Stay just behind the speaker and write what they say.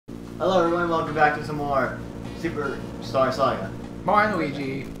Hello everyone, welcome back to some more Super Star Saga. Mario and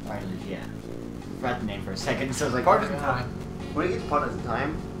Luigi. Mario and Luigi, yeah. I forgot the name for a second, so I was like... Partners in Time. When he gets partners in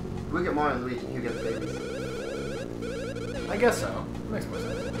time, we get Mario and Luigi, he'll get the babies. I guess so. Makes more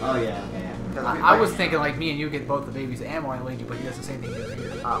sense. Oh yeah, okay, yeah. I was thinking like me and you get both the babies and Mario and Luigi, but he does the same thing he does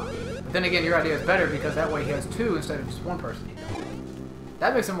here. But then again, your idea is better because that way he has two instead of just one person.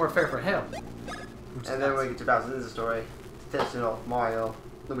 That makes it more fair for him. And then when we get to Bowser's story, it's Mario,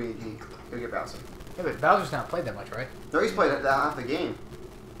 Luigi, he'll get Bowser. Yeah, but Bowser's not played that much, right? No, he's played half the game.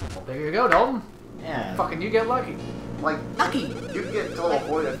 Well, there you go, Dalton. Yeah. Fucking you get lucky. Like, Lucky! You can get to level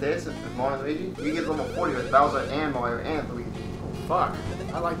 40 with this, with Mario and Luigi. You can get to level 40 with Bowser and Mario and Luigi. Fuck.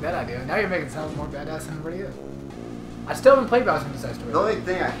 I like that idea. Now you're making it sound more badass than it already is. I still haven't played Bowser's Inside Story. The only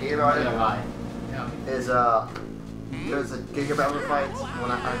thing I hate about it is, there's a Giga Bowser fight. Well,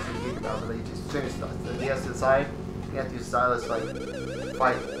 not actually Giga Bowser, but you just turn the DS to the side. You have to use stylus, like,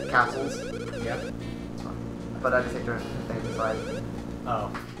 fight castles. Yeah. It's fun. But I just hate turning the thing to the side.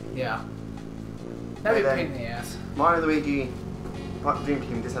 Oh. Yeah. That'd be a pain in the ass. Mario and Luigi, Dream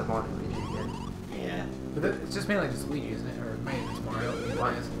Team just has Mario and Luigi again. Yeah. But it's just mainly just Luigi, isn't it? Or maybe it's Mario.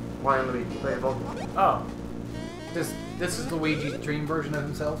 Why is Mario and Luigi play both. Oh. This is Luigi's dream version of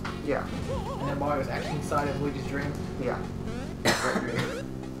himself? Yeah. And then Mario's actually inside of Luigi's dream? Yeah.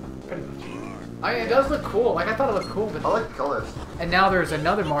 Pretty much. It does look cool. Like, I thought it looked cool. But I like the colors. And now there's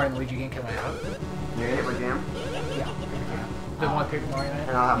another Mario and Luigi game coming out. You're gonna hit my jam? Yeah. The one with Paper Mario in it?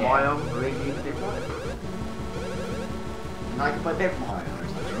 And I'll have Mario, Luigi, and Paper Mario. And I can play Paper Mario or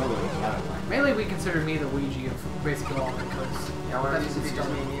something. Or Luigi, I don't know. Mainly we consider me the Luigi of basically all the because Yeah, when it used to be just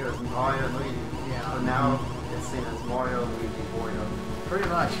me and you, it was Mario and Luigi. Yeah. But now it's seen as Mario, Luigi, Wario. pretty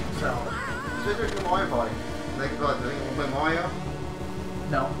much. So So there's a Mario Party. Like, what, do you play Mario?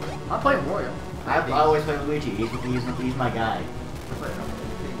 no. I'm playing Wario. I always play Luigi, he's my guy. I played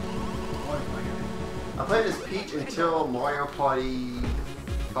Wario's my guy. I played as Peach until Mario Party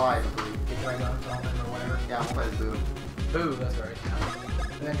 5, I believe. Get Dry Bones on them or whatever. Yeah, I'm playing as Boo. Boo, that's right.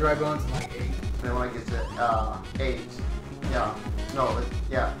 And then Dry Bones in like 8. And then when I get to 8, yeah, no,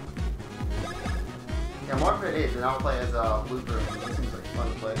 yeah. Yeah, Mario Party 8, then I'll play as Looper. It seems like fun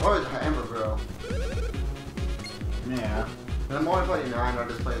to play. Or as Amber Girl. Yeah. And then Mario Party 9, I'll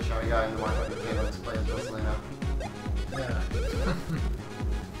just play the Shy Guy, and then Mario Party 10, I'll just play as Rosalina. Yeah.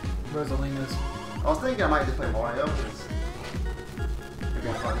 Rosalina's. I was thinking I might just play Mario, because it'd be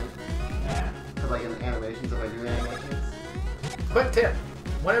funny. Yeah. Because like in the animations, if I do animations. Quick tip.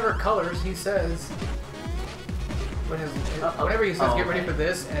 Whatever colors he says, whenever he says get ready for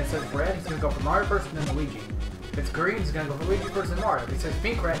this, and it says red, he's going to go for Mario first and then Luigi. If it's green, he's going to go for Luigi first and Mario. If he says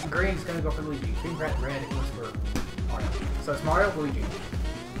pink, red, and green, he's going to go for Luigi. Pink, red, red, it goes for Mario. So it's Mario, Luigi.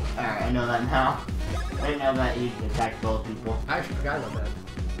 Alright, I know that now. I didn't know that he attacked both people. I actually forgot about that.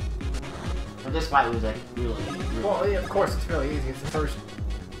 But this fight was like really Well, yeah, of course, it's really easy. It's the first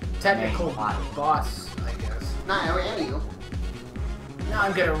technical Main fight. boss, I guess. Nah, I ran you. Now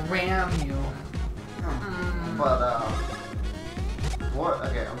I'm gonna ram you. But, what?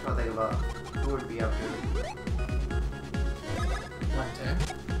 Okay, I'm trying to think about who would be up here. 110.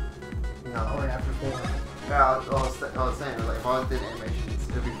 No. Or after 4. Yeah, I was saying, like, if I did animations,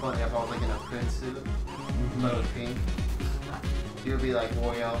 it would be funny if I was like in a prince suit, but it was pink. You would be like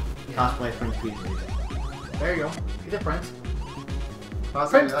Wario. cosplay Prince Peach. There you go. He's a prince. I was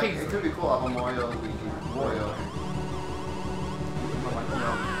Prince saying, like, Peach. it could be cool if I'm Mario, Luigi, Wario. But like, you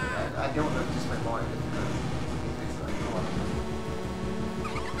know, I don't know just like Mario just because it's like, cool.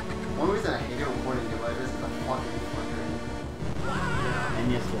 One reason I hate it when playing game like this is I'm fucking wondering.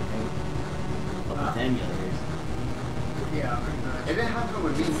 And yes, okay. But with emulators. Yeah, pretty much. It didn't happen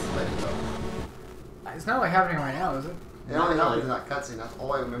with me split though. It's not like happening right now, is it? It only happens in that cutscene, that's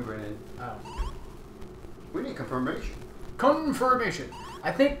all I remember in it. Oh. We need confirmation. Confirmation.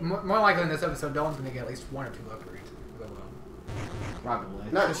 I think more likely in this episode, Dylan's gonna get at least 1 or 2 upgrades.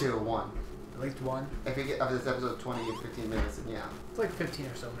 Probably. Not 2, 1. At least 1. If you get after this episode 20 or 15 minutes, then yeah. It's like 15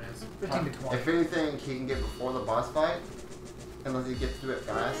 or so minutes. 15 to 20. If anything, he can get before the boss fight. Unless he gets through it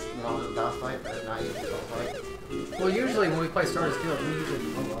fast, and I'll do the boss fight, but if not, you get the boss fight. Well, usually when we play Stardust, we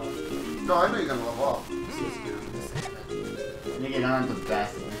usually level up. No, I know you're gonna level up. And you get on to the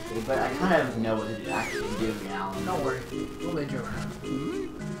best, but I kind of know what to actually do now. Don't worry. We'll lead you around.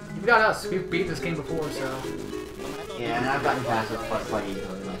 You've got us. We've beat this game before, so... Yeah, and I've gotten past this part quite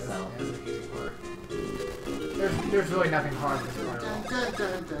easily myself. That's the easy part. There's really nothing hard in this part at all. Dun,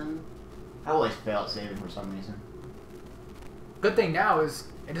 dun, dun. I always fail at saving for some reason. Good thing now is,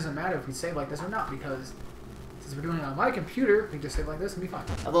 it doesn't matter if we save like this or not, because since we're doing it on my computer, we can just save like this and be fine.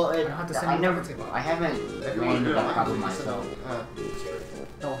 Although I haven't I haven't drained it up properly myself.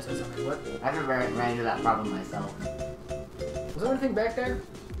 No one says something. What? I haven't ran into that problem myself. Was there anything back there?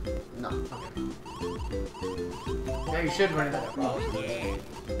 No. Okay. Yeah, you should run into that problem.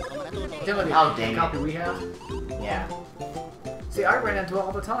 Oh, dang it. Copy we have? Yeah. See, I ran into it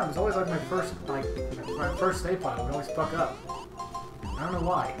all the time. It's always like my first save file would always fuck up. I don't know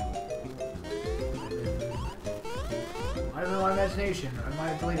why. I don't know my imagination. I might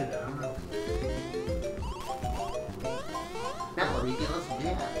have deleted it. I don't know. Now, Luigi, let's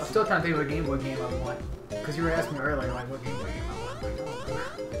dance. I'm still trying to think of a Game Boy game I want. Because you were asking me earlier, like, what Game Boy game I want. I'm like,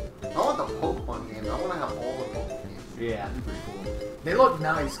 oh. I want the Pokemon games. I want to have all the Pokemon games. Yeah, that'd be pretty cool. They look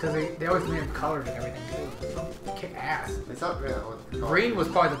nice because they always made them colored and everything too. So kick ass. It's not real. Green was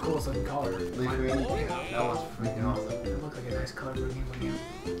probably the coolest looking color. Leaf green? Yeah. That was freaking awesome. It looked like a nice color for a Game Boy game.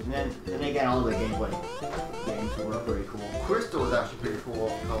 And then again, all the Game Boy games were pretty cool. Crystal was actually pretty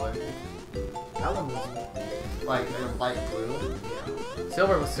cool color. That one was Like in light blue. yeah.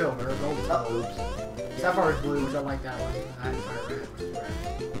 Silver was silver, gold was gold. Oops. Sapphire was blue, which I like that one. I had fire red, which is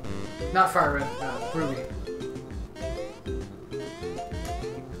red. Not fire red, ruby.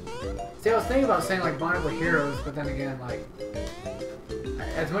 See, I was thinking about saying like Bondable Heroes, but then again, like,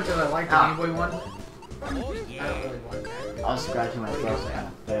 as much as I like the Game Boy one, I don't really want that. I was scratching myself and I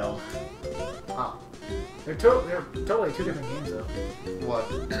failed. Oh. They're totally two different games though. What?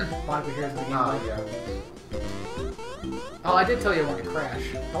 Bondable Heroes and the Game Oh, Boy. yeah. Oh, I did tell you I want to Crash.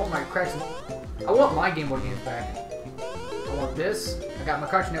 I want my Crash. I want my Game Boy games back. I want this. I got my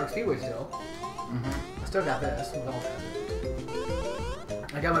Cartoon Network Speedway still. I still got this with all that.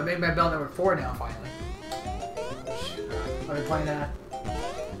 I got my Big Bad Bell Network 4 now, finally. I've been playing that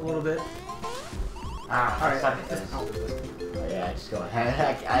a little bit. I suck at this. I'll do this. Oh, yeah, just go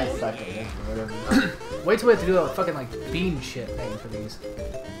ahead. I suck at this. Whatever. Wait till we have to do a fucking like bean shit thing for these.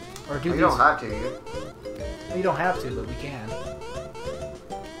 Or do You these. don't have to, you. You don't have to, but we can.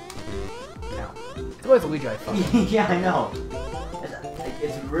 Now, it's always Luigi I fucking. Yeah, I know.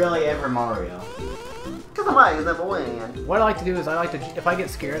 It's really ever Mario. Because I'm right, number one. What I like to do is I like to, if I get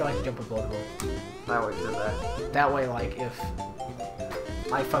scared, I like to jump with blood roll. I always do that. That way, like, if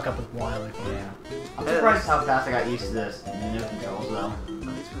I fuck up with one, like, Yeah. I'm surprised how fast I got used to this new controls though. At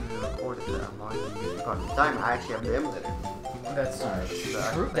least we recorded that online. Because the time I actually have the emulator. That's Alright.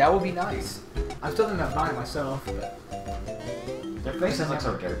 true. That would be nice. I'm still thinking about buying it myself, but Their faces look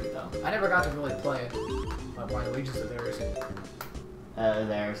so dirty though. I never got to really play it. Why Luigi's are theirs.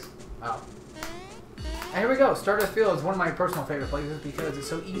 There's. Oh. And here we go. Stardust Field is one of my personal favorite places because it's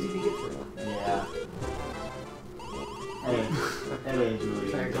so easy to get through. Yeah. Hey, that is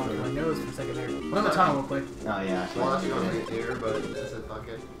really Sorry, good. going through my nose for a second there. Put on the tunnel real quick. Oh yeah. Well, I was going to be here, but I said fuck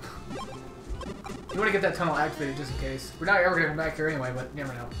it. You want to get that tunnel activated just in case. We're not ever going to come back here anyway, but you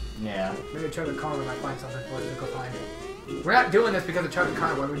never know. Yeah. Maybe Chocolate Carnivore might find something for us to go find. We're not doing this because of Chocolate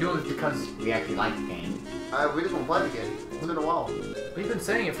Carnivore. We're doing this because We actually like the game. We just want to play the game. It's been a while. we've been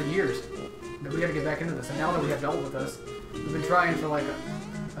saying it for years. That we got to get back into this. And now that we have Belt with us, we've been trying for like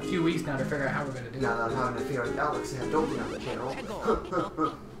a few weeks now to figure out how we're going to do Now it. that I'm having to figure out Alex and don't be on the channel.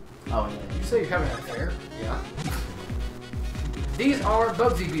 Oh yeah. You say you're having an affair? Yeah. These are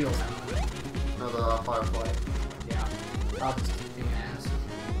Bugsy Beetles. No, the Firefly. Yeah. I'll just be an ass.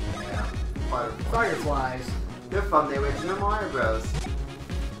 Yeah. Firefly. Fireflies. They're from the original Mario Bros.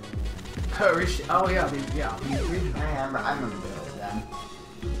 Oh yeah, the original. I remember them.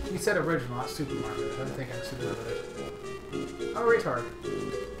 You said original, not Super Mario. I don't think I'm Super Mario. Oh,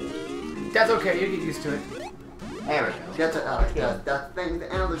 retard. That's okay, you get used to it. There we go. That's what Alex does. That's things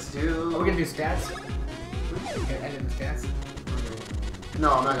that Alex do. Are we gonna do stats? Okay, edit the stats.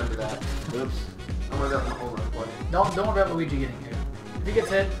 No, I'm not gonna do that. Oops. I'm gonna do that for the whole recording. Don't worry about Luigi getting hit. If he gets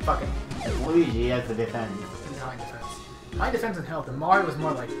hit, fuck it. Luigi has to defend. He's high defense. High defense and health, and Mario was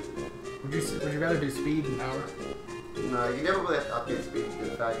more like, would you rather do speed and power? No, you never really have to update speed.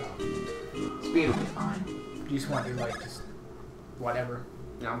 In fact, Speed will be fine. You just want to do like just whatever.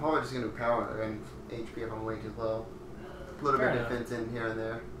 yeah, I'm probably just gonna do power and HP if I'm way too low. A little Fair bit of enough. defense in here and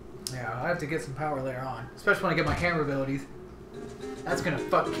there. Yeah, I have to get some power later on, especially when I get my hammer abilities. That's gonna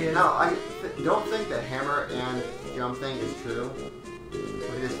fuck kids. No, I don't think that hammer and jump thing is true.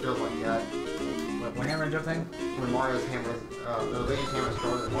 But it just feels like that. What hammer and jump thing? When Mario's hammer is, Luigi's hammer is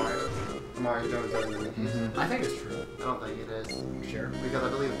stronger than Mario's. Mario's jump is better than Luigi's. I think it's true. I don't think it is. Sure. Because I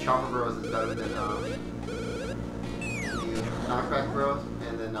believe Chopper Bros is better than the Knockback Bros,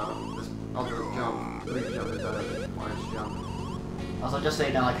 and then this other jump, Luigi jump is better than Mario's jump. Also, just so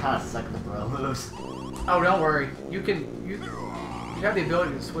you know, I kind of suck at the throw moves. Oh, don't worry. You have the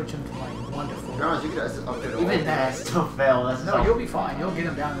ability to switch them from like 1 to 4. To be honest, you could just upgrade all Even then, I still fail. That's No, so you'll be fine. You'll get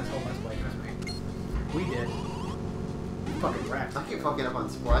them down this whole Let's Play, trust me. We did. fucking wrecked. I keep fucking up on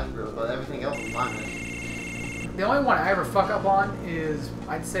Splash Bros, but everything else is fine, man. The only one I ever fuck up on is,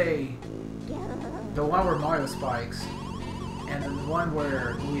 I'd say, the one where Mario spikes, and then the one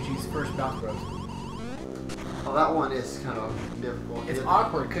where Luigi's first bounce bros. Oh, that one is kind of difficult. It's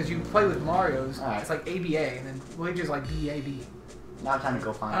awkward because you play with Mario's, Alright. it's like ABA, and then Luigi's like BAB. Now time to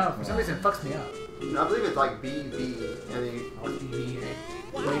go find I don't know, for some reason it fucks me up. No, I believe it's like BB, and then Oh, it's BBA.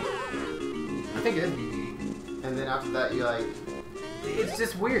 Wait. I think it is BB. and then after that you like, It's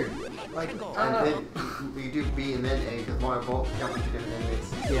just weird. Like, I don't and know. then you do B and then A because Mario both jump into different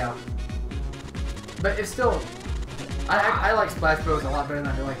enemies. Yeah. But it's still... I like Splash Bros a lot better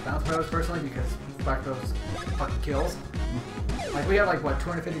than I do like Bounce Bros personally because Splash Bros fucking kills. Like we have like what,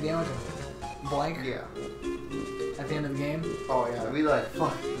 250 damage and blank Yeah. at the end of the game. Oh yeah, we like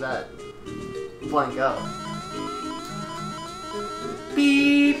fuck that blank up.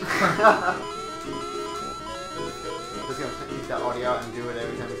 Beep! Just gonna keep that audio out and do it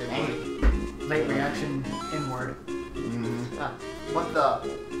every time we say blank. Late reaction inward. Ah, what the?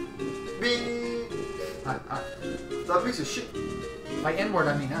 Beep. That piece of shit. By inward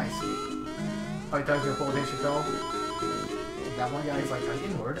I mean nice. Oh, you thought you were gonna pull Dave Chappelle? That one guy's like, by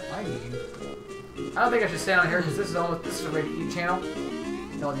inward, I mean... I don't think I should stay on here because this is a rated E channel.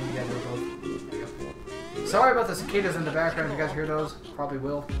 Don't need to get both. There you go. Sorry about the cicadas in the background. If you guys hear those, probably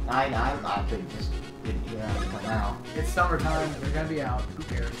will. I actually just didn't hear them right now. It's summertime. They're gonna be out. Who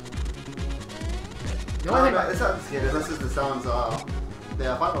cares? The only thing It's not the skid, this is the sounds the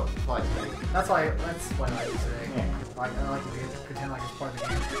fireflies make. that's what I like to say. Yeah. I like to pretend like it's part of the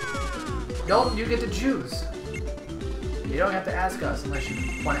game. Dalton, you get to choose. You don't have to ask us unless you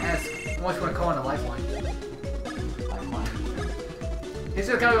want to ask. Unless you want to call in a lifeline. He's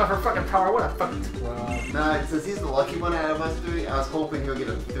just gonna go for fucking power. What a fucking scrub. Nah, since he's the lucky one out of us three, I was hoping he'll get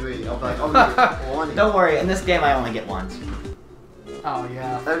a 3. I'll be like, I'm gonna get 1. Don't worry, in this game I only get once. Oh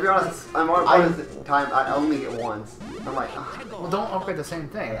yeah. To be honest, I'm on the time I only get once. I'm like, ah. Well, don't upgrade the same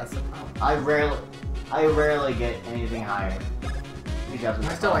thing. That's the problem. I rarely get anything higher.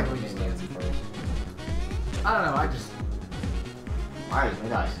 I still like Luigi's Dance. I don't know. I just. Mario's really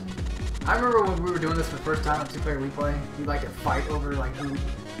nice. I remember when we were doing this for the first time on 2-player replay. We'd like to fight over like who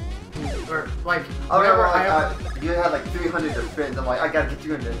or like whenever you had like 300 defense. I'm like, I gotta get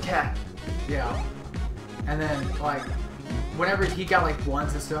you into attack. Yeah. And then like whenever he got like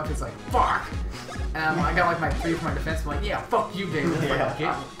ones and stuff, it's like fuck. And I got like my 3 for my defense. I'm like, yeah, fuck you, David. Like,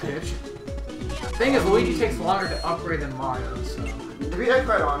 get bitch. Thing is, Luigi takes longer to upgrade than Mario. So. To be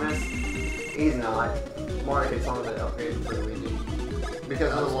quite honest, he's not. Mario takes longer to upgrade for Luigi.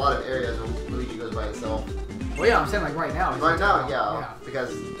 Because there's a lot of areas where Luigi goes by himself. Well, yeah, I'm saying like right now. Right now, yeah.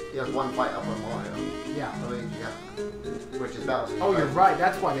 Because he has one fight up on Mario. Yeah. Luigi, yeah. Which is Bowser. Oh, you're right.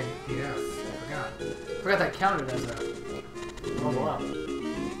 That's why they. Yes. I forgot that counted as a level up.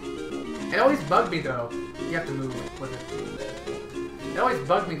 It always bugged me though. You have to move with it. It always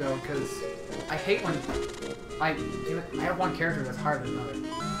bugged me though because I hate when I have one character that's higher than another.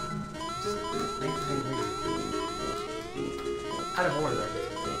 Just makes me weird. Out of order,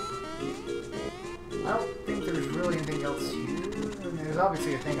 I don't think there's really anything else here. There's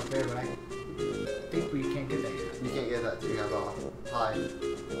obviously a thing up there, but I think we can't get that yet. You can't get that till you have a high.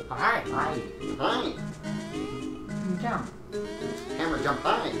 Hi. Hi. High. Jump. Hammer jump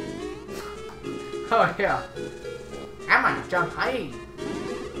high. Oh yeah. Hammer jump high.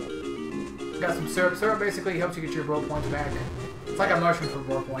 Got some syrup. Syrup basically helps you get your bro points back. It's like a mushroom for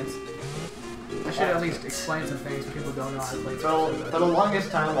bro points. I should at least explain some things so people don't know how to play. For the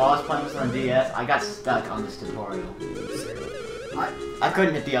longest time while I was playing this on DS, I got stuck on this tutorial. I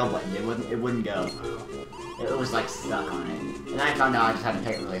couldn't hit the L button. It wouldn't go. It was like stuck on it. And I found out I just had to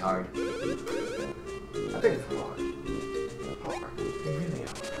hit it really hard. I think it's hard. Really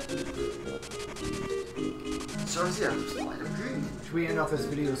hard. So yeah, just light of green. Should we end off this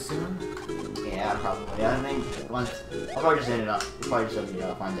video soon? Yeah, probably. I think once I'll probably just end it up. We'll probably just end it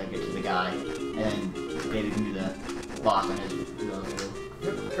up once I get to the guy, and then David can do the boss on his real through.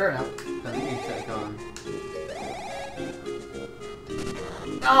 Yep, fair enough. I think you take on.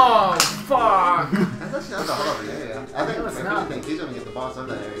 Oh fuck! That's actually not the hard area. I think No, it's if not. anything, he's gonna get the boss of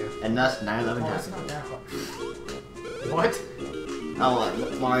that area. And thus 9/11 Oh, it's happened. not that hard. What?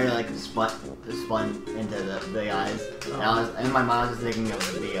 Oh, Mario like spun into the big eyes. And I was, in my mind, I was just thinking of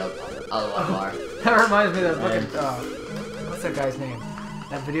the other bar. That reminds me of that fucking, what's that guy's name?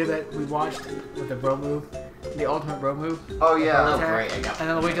 That video that we watched with the bro move, the ultimate bro move. Oh yeah. Oh, Attack. great, I got And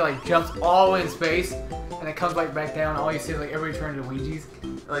then Luigi like jumps all the way in space, and it comes back down. All you see is like everybody turn into Luigi's.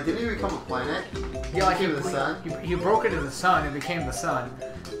 Like, didn't he become a planet? Yeah, like Became the sun? he broke into the sun and became the sun.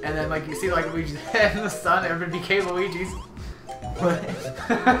 And then like you see like Luigi's head in the sun, everybody became Luigi's.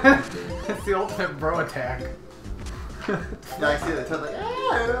 It's the ultimate bro attack. Yeah, I see the tongue like.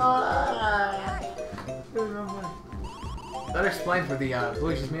 That explains where the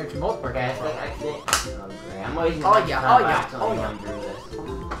Luigi's Miniature Multiplayer came from. I'm waiting. Oh yeah.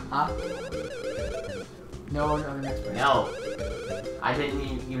 Huh? No, other next person. No. I didn't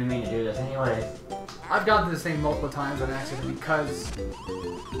even mean to do this anyway. I've gone through this thing multiple times on accident because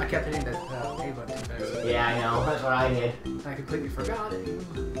I kept hitting the A button too fast. Yeah, I know. That's what I did. I completely forgot it. You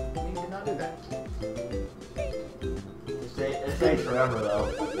did not do that. This takes forever though.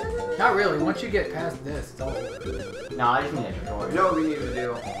 Not really. Once you get past this, it's all over. No, I just need a tutorial. You know what we need to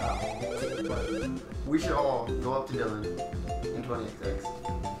do? We should all go up to Dylan in 20XX.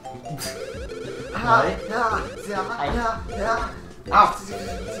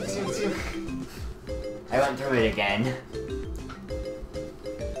 I went through it again.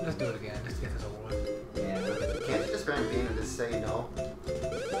 Let's do it again. Just get this over with. Yeah. Can't you just spam B and just say no?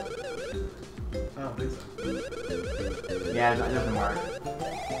 I don't think so. Yeah, it doesn't work.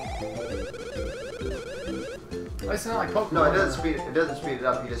 It's not like Pokemon. No, it doesn't speed it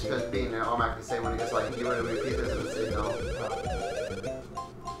up. You just press B and it automatically say when it gets like you want to repeat this and say no.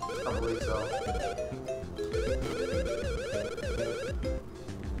 I believe so.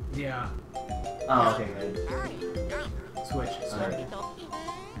 Yeah. Oh, okay, good. Switch. Alright.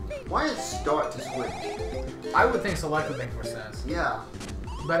 Why is start to switch? I would think select would make more sense. Yeah.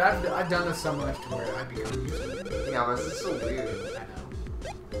 But I've done this so much to where I become used to it. Yeah, but it's so weird. I know.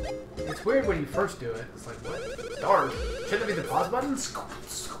 It's weird when you first do it. It's like, what? Start? Shouldn't it be the pause button?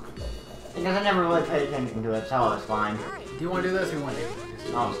 Because I never really paid attention to it, so it's fine. Do you want to do this or you want to do this?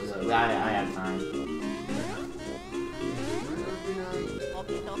 Oh, I have time.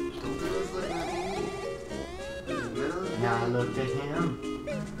 And I looked at him.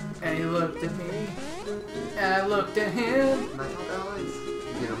 And he looked at me. And I looked at him.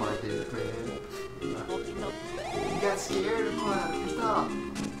 Get him on dick, man. You got scared of what? Stop.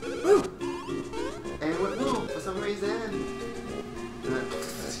 Woo! And it would move for some reason.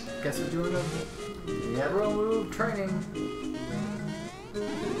 Guess who's doing the Yep. roll move training.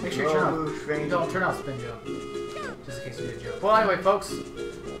 Make sure you turn off spin jump. Just in case you did jump. Well, anyway, folks,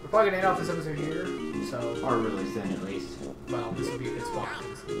 we're probably going to end off this episode here. So, Or really soon, at least. well, this will be a good spot.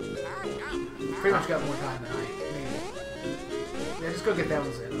 Pretty much got more time than I need. Yeah, just go get that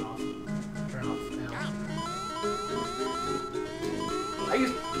one set off. Turn off L.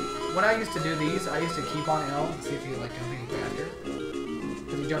 When I used to do these, I used to keep on L and see if you like jump any faster.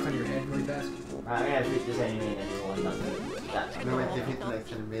 Because you jump on your head really fast. I'm gonna defeat this enemy next one. That's No, wait, defeat the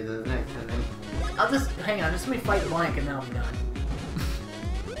next enemy, the next enemy. I'll just hang on, just let me fight blank and then I'll be done.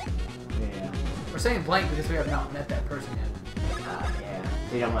 Yeah. We're saying blank because we have not met that person yet. Yeah.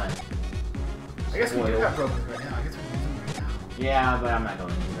 So you don't want to. I guess we do have brokers right now. I guess we can use them right now. Yeah, but I'm not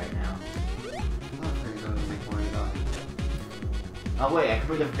going to right now. I'm not sure he's gonna make more than Oh wait, I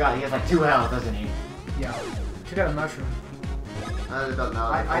completely forgot. He has like 2 health, doesn't he? Yeah. She got a mushroom. It doesn't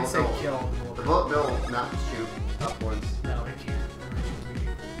matter. I'd say kill. The bullet bill not shoot upwards. No, it can't.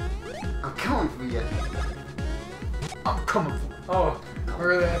 I'm coming for you. I'm coming for. Oh,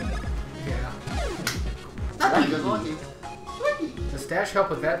 remember that? Yeah. Lucky, just lucky. Does Stash help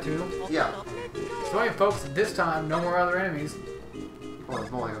with that too? Yeah. So anyway, folks, this time, no more other enemies. Well,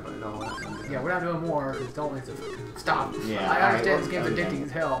 it's more like, but no. Yeah, we're not doing more, because don't need to stop. Yeah, I understand alright, this game's addicting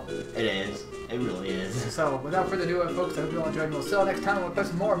as hell. It is. It really is. So, without further ado, folks, I hope you all enjoyed, and we'll see you next time we'll play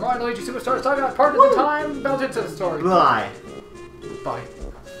some more Mario Luigi Superstar Saga Part of the Time Belgian to the story. Bye. Bye.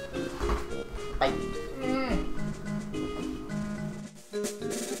 Bye.